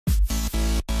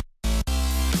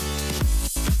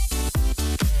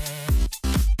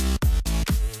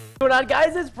What's going on,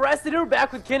 guys? It's Preston. We're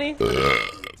back with Kenny.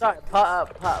 Sorry,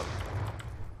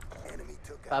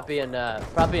 Poppy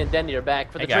and Denny are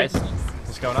back for the guys.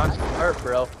 What's going on? Hurt,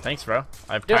 bro. Thanks, bro.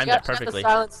 I've timed it perfectly.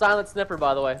 Silent sniffer,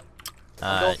 by the way.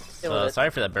 So sorry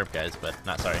for that burp, guys, but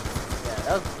not sorry. Yeah,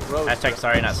 that was gross. Hashtag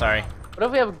sorry, not sorry. What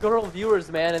if we have girl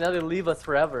viewers, man, and now they leave us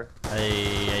forever?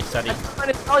 I study. I find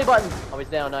his belly button. Oh, he's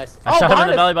down. Nice. I shot him in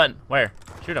the belly button. Where?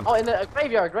 Shoot him. Oh, in the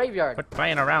graveyard. Quit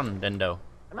playing around, Dendo.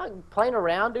 I'm not playing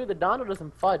around, dude. The Dono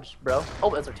doesn't fudge, bro.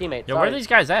 Oh, that's our teammate. Yo, where are these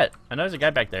guys at? I know there's a guy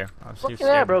back there. Look at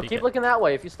that, bro. Keep looking that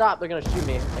way. If you stop, they're gonna shoot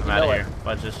me. Like, I'm out of here.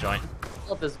 Fudge this joint.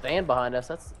 Up this van behind us.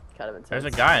 That's kind of intense. There's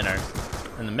a guy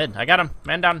in the mid. I got him.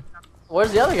 Man down.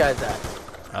 Where's the other guys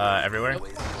at? Everywhere.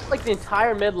 Like the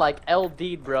entire mid, like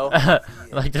LD'd, bro.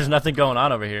 Like there's nothing going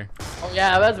on over here. Oh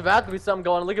yeah, that's about to be something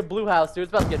going on. Look at Blue House, dude.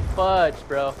 It's about to get fudged,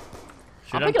 bro.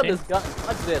 I'll pick up this gun.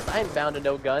 Fuck this. I ain't bound to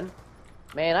no gun.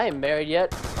 Man, I ain't married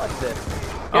yet. Fuck this.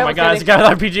 Oh my god, there's a guy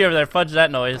with RPG over there. Fudge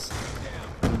that noise.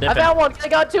 I found one. I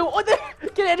got two. Oh,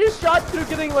 I just shot through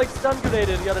getting like stun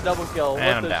grenaded. You got a double kill.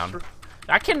 And I'm down.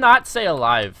 I cannot stay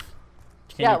alive.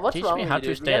 Can you what's teach wrong me with how you, to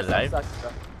dude? stay alive? Sucks,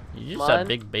 you just said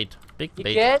big bait. Big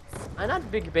bait. Get? I'm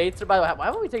not big baits. By the way, why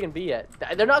haven't we taken B yet?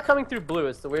 They're not coming through blue.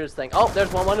 It's the weirdest thing. Oh,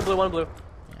 there's one in blue. Did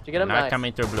you get him? Not nice.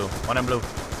 coming through blue. One in blue.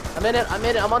 I'm in it.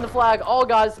 I'm on the flag. Oh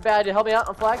god, it's bad. You help me out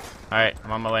on flag? Alright,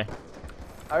 I'm on my way.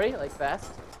 Hurry, like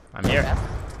fast. I'm here.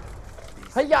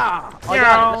 Hiya! Oh,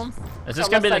 yeah. Is this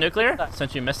gonna be the nuclear?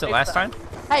 Since you missed it last time?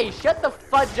 Hey, shut the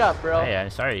fudge up, bro. Hey,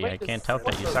 sorry, I can't help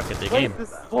that you suck at the game.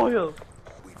 Spoil.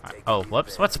 Oh,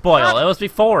 whoops. What spoil? It was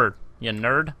before, you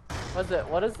nerd. What is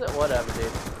it? Whatever,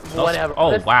 dude. Oh, Whatever.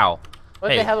 Oh, wow.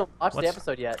 What if they haven't watched the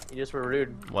episode yet? You just were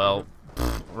rude. Well,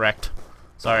 wrecked.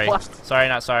 Sorry. Sorry,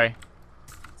 not sorry.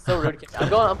 So rude. I'm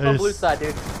going blue side,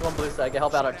 dude. I'm going blue side.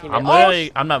 Help out our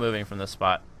teammate. I'm not moving from this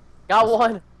spot. Got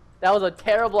one. That was a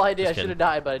terrible idea. I should have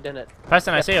died, but I didn't.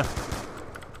 Preston, I see you.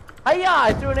 Hiya!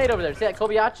 I threw a nade over there. See that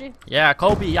Kobayashi? Yeah,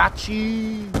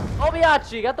 Kobayashi.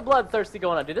 Kobayashi! Got the bloodthirsty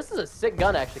going on, dude. This is a sick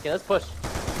gun, actually. Okay, let's push.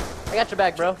 I got your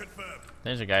back, bro.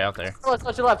 There's a guy out there. Oh, it's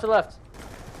to your left.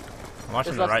 I'm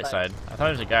watching the right side. I thought there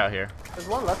was a guy out here. There's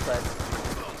one left side.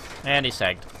 And he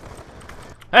sagged.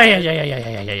 Hey.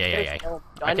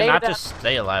 I cannot just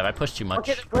stay alive. I pushed too much.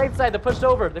 Okay, the grave side. They pushed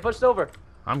over.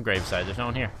 I'm graveside. There's no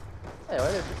one here. Hey,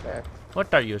 what is there?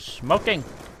 What are you smoking?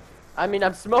 I mean,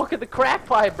 I'm smoking the crack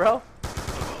pipe, bro.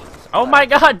 Oh my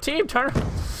god, team turn.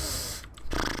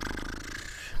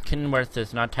 Kenworth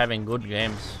is not having good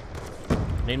games.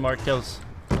 Need more kills.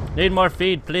 Need more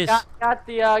feed, please. Got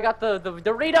the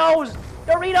Doritos.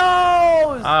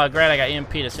 Doritos. Oh, great! I got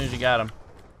EMP'd as soon as you got him.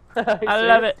 I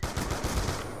love it.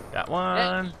 Got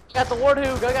one. Hey, got the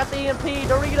Warthog. I got the EMP.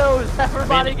 Doritos.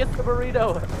 Everybody gets the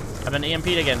burrito. I've been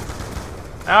EMP'd again.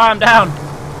 Oh, I'm down.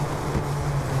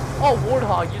 Oh,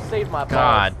 Warthog, you saved my balls.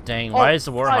 God dang, why is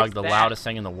the Warthog the loudest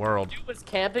thing in the world? Dude was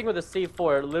camping with a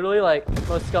C4, literally like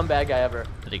most scumbag guy ever.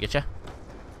 Did he get you?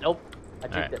 Nope. I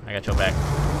juked it. I got your back.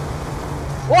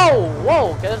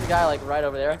 Whoa! Okay, there's a guy like right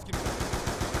over there.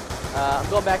 I'm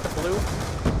going back to blue.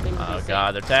 Oh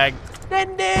god, they're tagged.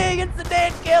 Ding! It's the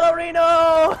dead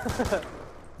Killerino!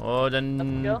 Oh,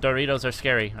 then Doritos are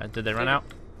scary. Did they run out?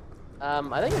 I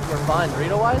think we're fine.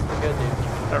 Dorito-wise, we're good, dude.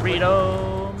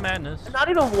 Dorito madness.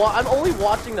 I'm only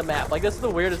watching the map. Like, this is the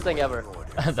weirdest thing ever.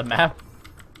 The map?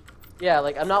 Yeah,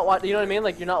 like, I'm not watching. You know what I mean?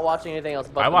 Like, you're not watching anything else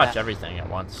but I watch everything at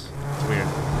once. It's weird.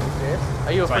 Are you serious?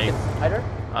 Are you a freaking spider?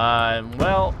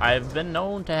 Well, I've been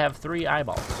known to have 3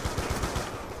 eyeballs.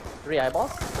 3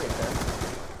 eyeballs? Pretty intense.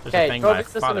 Okay, trophy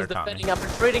system is defending. I'm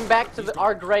retreating back to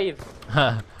our grave.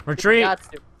 Retreat!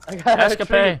 Escape!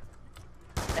 Escape!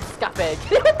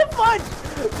 What the fudge?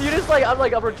 You just like,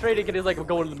 I'm retreating and he's like,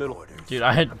 going in the middle. Dude,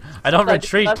 I don't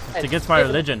retreat against my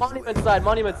religion.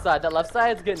 Monument side. That left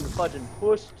side's getting fudging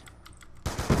pushed.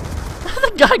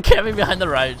 The guy camping behind the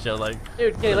riot show, like,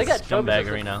 dude, Kenny, look at that scumbag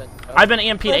arena. I've been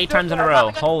EMP'd 8 times in a row.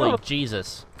 Holy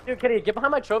Jesus. Dude, Kenny, get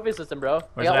behind my trophy system, bro.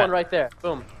 Where's I got one right there.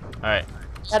 Boom. Alright.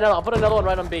 And I'll put another one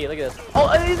right on B. Look at this. Oh,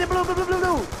 he's in blue.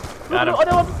 Got him. Oh,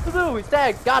 no, blue. He's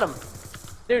tagged. Got him.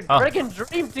 Dude, freaking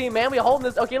dream team, man. We holding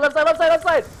this. Okay, left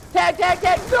side. Tag.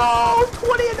 No,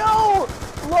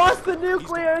 20-0. Lost the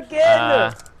nuclear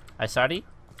again. I sorry.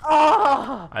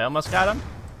 Ah. I almost got him.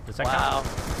 Does that count?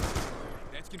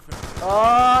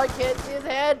 Oh, I can't see his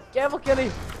head. Careful,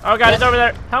 Kenny. Oh god, he's over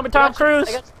there. Help me, Tom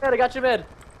Cruise. I got you mid.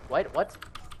 Wait, what?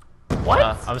 What?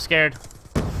 I'm scared.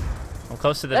 I'm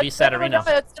close to the V-Sat arena.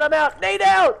 I'm out. Nade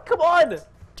out. Come on.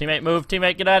 Teammate, move.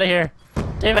 Teammate, get out of here.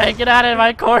 Teammate, get out of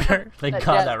my corner. Thank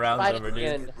God that round's over,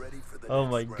 dude. Oh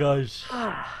my gosh.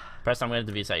 Preston, I'm going to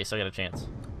the V-Sat. You still got a chance.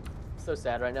 So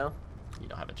sad right now. You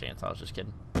don't have a chance. I was just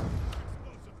kidding.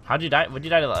 How'd you die? Would you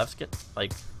die to the left skit?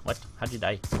 Like, what? How'd you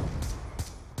die?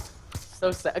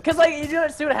 So sad. Cause like, you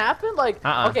didn't see what happened? Like,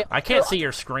 okay. I can't see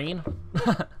your screen.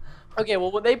 Okay,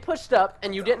 well, when they pushed up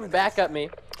and you didn't back up me,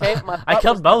 okay? I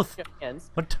killed both.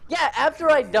 What? Yeah, after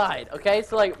I died, okay?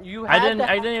 So like, you had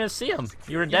I didn't even see him.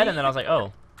 You were dead, and then I was like,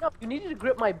 oh. No, you needed to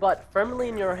grip my butt firmly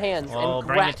in your hands and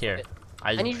bring it here.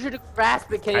 I need you to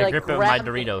grasp it. Can you I like grip it with my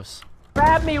Doritos.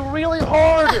 Grab me really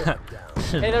hard.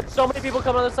 Hey, there's so many people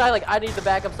coming on the side. Like, I need the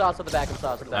backup sauce with the backup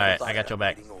sauce. All right, I got your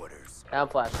back. Down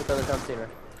flash. Look at the jump scenery.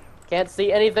 Can't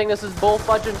see anything. This is bull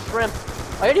fudging shrimp.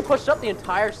 I already pushed up the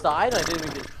entire side. And I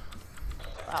didn't even.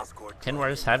 Wow.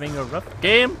 Kenworth is having a rough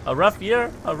game, a rough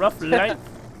year, a rough life.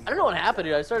 I don't know what happened,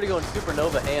 dude. I started going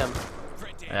supernova ham.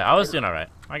 Yeah, I was doing alright.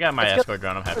 I got my escort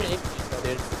drone. I'm happy.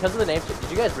 Dude, because of the name.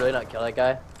 Did you guys really not kill that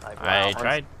guy? Like, wow, I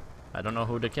tried. I don't know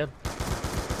who to kill.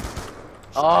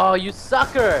 Oh, you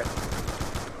sucker!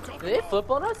 Did they flip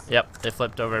on us? Yep, they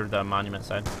flipped over the monument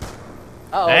side.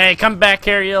 Uh-oh. Hey, come back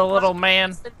here, you little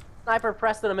man! Sniper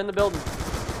Preston, I'm in the building.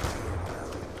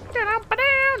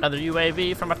 Another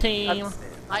UAV from a team. I'm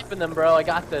sniping them, bro. I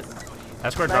got this.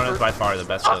 Escort drone is by far the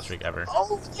best kill streak ever.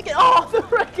 Oh, the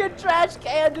freaking trash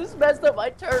can just messed up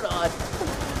my turn on.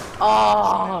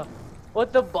 Oh,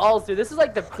 what the balls, dude? This is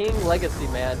like the ping legacy,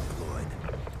 man.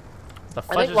 The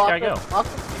fudge just gotta go.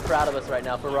 Lachlan's be proud of us right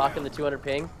now for rocking the 200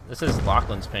 ping. This is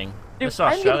Lachlan's ping. Dude, This is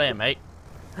Australia, mate.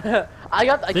 Did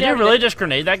you really just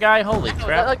grenade that guy? Holy crap.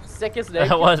 That like the sickest name.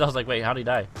 That was. I was like, wait, how'd he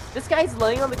die? This guy's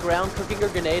laying on the ground cooking a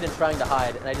grenade and trying to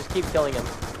hide, and I just keep killing him.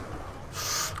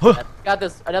 Got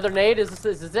this. Another nade. Is this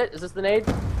it? Is this the nade?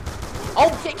 Oh,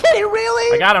 can he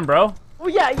really? I got him, bro. Oh,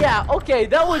 yeah. Okay,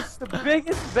 that was the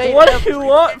biggest bait. What do you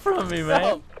want from me,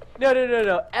 man?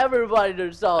 No. Everybody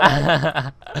yourself.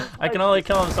 I can only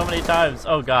kill him so many times.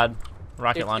 Oh god.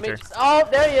 Rocket launcher. Oh,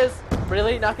 there he is.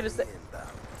 Really? Not gonna say.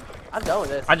 I'm done with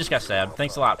this. I just got stabbed.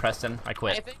 Thanks a lot, Preston. I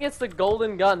quit. I think it's the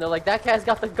golden gun. They're like, that guy's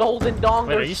got the golden dong.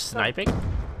 Wait, are you sniping?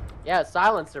 Yeah,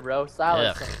 silencer, bro.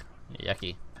 Silencer. Ugh.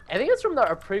 Yucky. I think it's from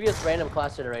our previous random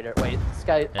class generator. Wait, this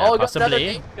guy. Yeah, oh, possibly. got another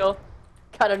nade kill.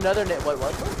 Got another nade. What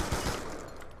was it?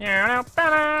 I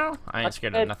ain't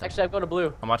scared of nothing. Actually, I'm going to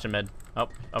blue. I'm watching mid. Oh,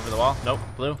 over the wall. Nope.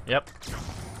 Blue. Yep.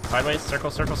 Sideways.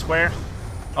 Circle. Circle. Square.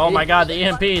 Oh my god, the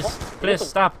EMPs. Please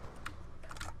stop.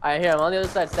 Alright, here. I'm on the other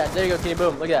side. Stat. There you go, Kenny.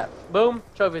 Boom. Look at that. Boom.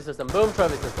 Trophy system. Boom.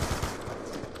 Trophy system.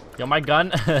 Yo, my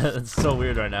gun. It's so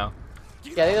weird right now.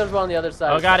 Yeah, I think there's one on the other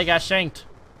side. Oh god, he got shanked.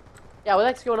 Yeah, what the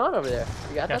heck's going on over there?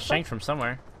 You got that? Shanked from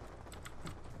somewhere.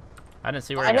 I didn't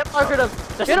see where I he hit markered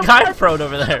him. There's a guy pro'd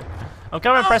over there. I'm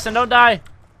coming, Preston. Don't die.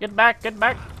 Get back. Get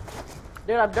back.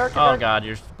 Dude, I'm dark. Oh god,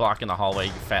 you're blocking the hallway,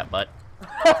 you fat butt.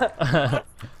 The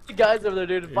guys over there,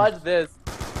 dude. Watch this.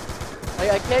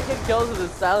 I can't get kills with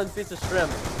this silent piece of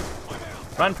shrimp.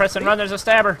 Run, Preston, run. There's a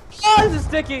stabber. Oh, this is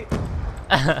sticky.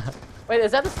 Wait,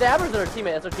 is that the stabber or is that our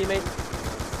teammate? That's our teammate.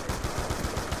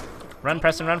 Run,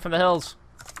 Preston, run from the hills.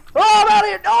 Oh, I'm out of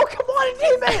here. No, come on,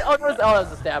 teammate. Oh, that was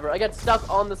the stabber. I got stuck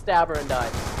on the stabber and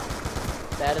died.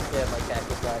 That is him, like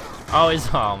cactus guy. Oh,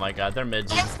 oh my god, they're mid.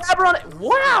 Stabber on it.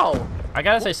 Wow. I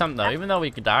gotta say something though, even though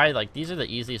we could die, like these are the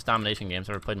easiest domination games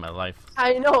I've ever played in my life.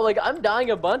 I know, like I'm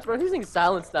dying a bunch, but I'm using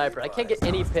silent sniper. I can't get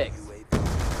any picks.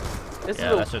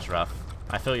 Yeah, that's just rough.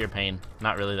 I feel your pain.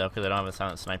 Not really though, because I don't have a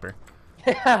silent sniper.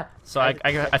 Yeah. So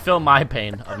I feel my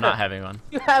pain of not having one.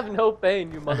 You have no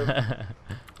pain, you mother.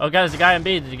 Oh god, there's a guy in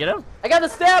B. Did you get him? I got the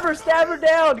stabber. Stabber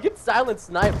down. Get silent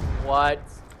snipe. What?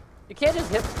 You can't just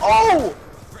hit. Oh!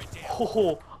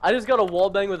 Oh! I just got a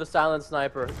wall bang with a silent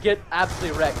sniper. Get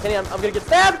absolutely wrecked. Kenny, I'm gonna get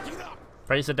stabbed.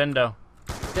 Praise the Dendo.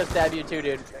 He's gonna stab you too,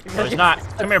 dude. No, he's not.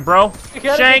 Come here, bro.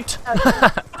 Shanked.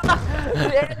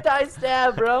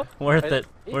 Anti-stab, bro. Worth it.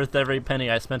 Worth every penny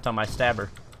I spent on my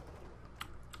stabber.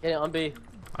 Kenny, on B.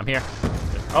 I'm here.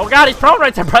 Oh god, he's prone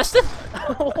right there, Preston.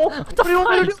 What do you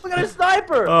want me to do? We got a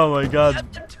sniper. Oh my god.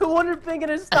 200 ping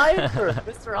and a sniper.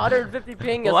 Mr. 150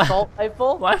 ping assault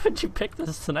rifle. Why would you pick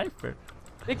the sniper?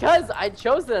 Because I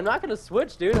chose it. I'm not gonna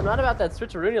switch, dude. I'm not about that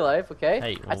switcheroony life, okay?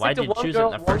 Hey, well, why did you choose it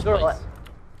in the first place?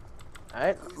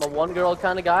 Alright, I'm a one girl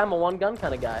kind of guy. I'm a one gun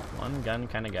kind of guy. One gun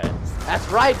kind of guy. That's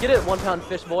right. Get it, 1 pound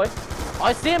fish boy. Oh,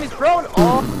 I see him. He's prone.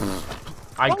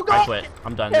 Oh. I quit.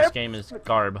 I'm done. This game is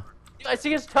garb. I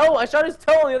see his toe. I shot his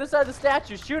toe on the other side of the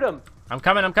statue. Shoot him. I'm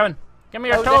coming. I'm coming. Give me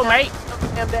your toe, mate.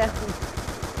 I'm down.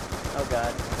 Oh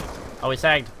god. Oh, he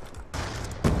sagged.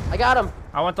 I got him.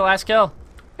 I want the last kill.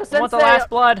 Sensei. I want the last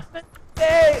blood.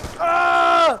 Hey!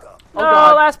 Oh, no,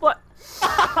 god. last blood.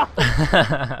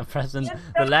 Preston,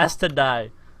 the last to die.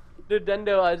 Dude,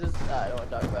 Dendo, I don't want to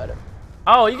talk about it.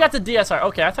 Oh, you got the DSR.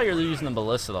 Okay, I thought you were using the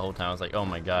ballista the whole time. I was like, oh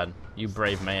my god, you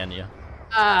brave man, you.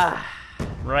 Ah.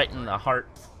 Right in the heart.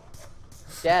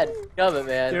 Dad, come it,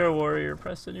 man. You're a warrior,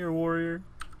 Preston. You're a warrior.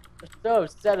 I'm so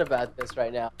upset about this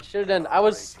right now. I should have done. I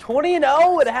was 20-0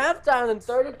 at halftime and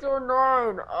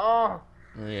 32-9. Oh.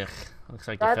 Ugh. Looks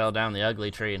like you fell down the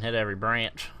ugly tree and hit every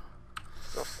branch.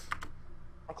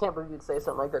 I can't believe you'd say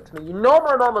something like that to me. You know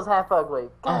my mom was half ugly.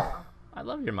 Oh, I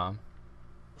love your mom.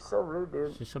 You're so rude,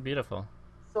 dude. She's so beautiful.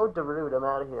 So rude. I'm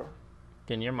out of here.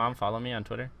 Can your mom follow me on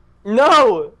Twitter?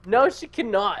 No! No, she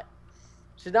cannot.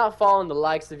 She's not following the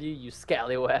likes of you, you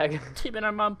scallywag.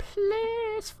 TBNR mom,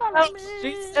 please follow me.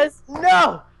 She says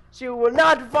no! She will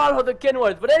not follow the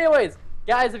Kenworth. But anyways,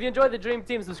 guys, if you enjoyed the Dream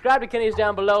Team, subscribe to Kenny's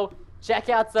down below. Check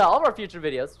out all of our future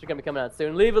videos, which are going to be coming out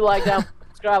soon. Leave a like down,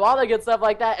 subscribe, all that good stuff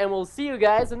like that, and we'll see you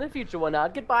guys in the future one.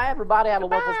 Goodbye, everybody. Have a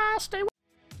wonderful...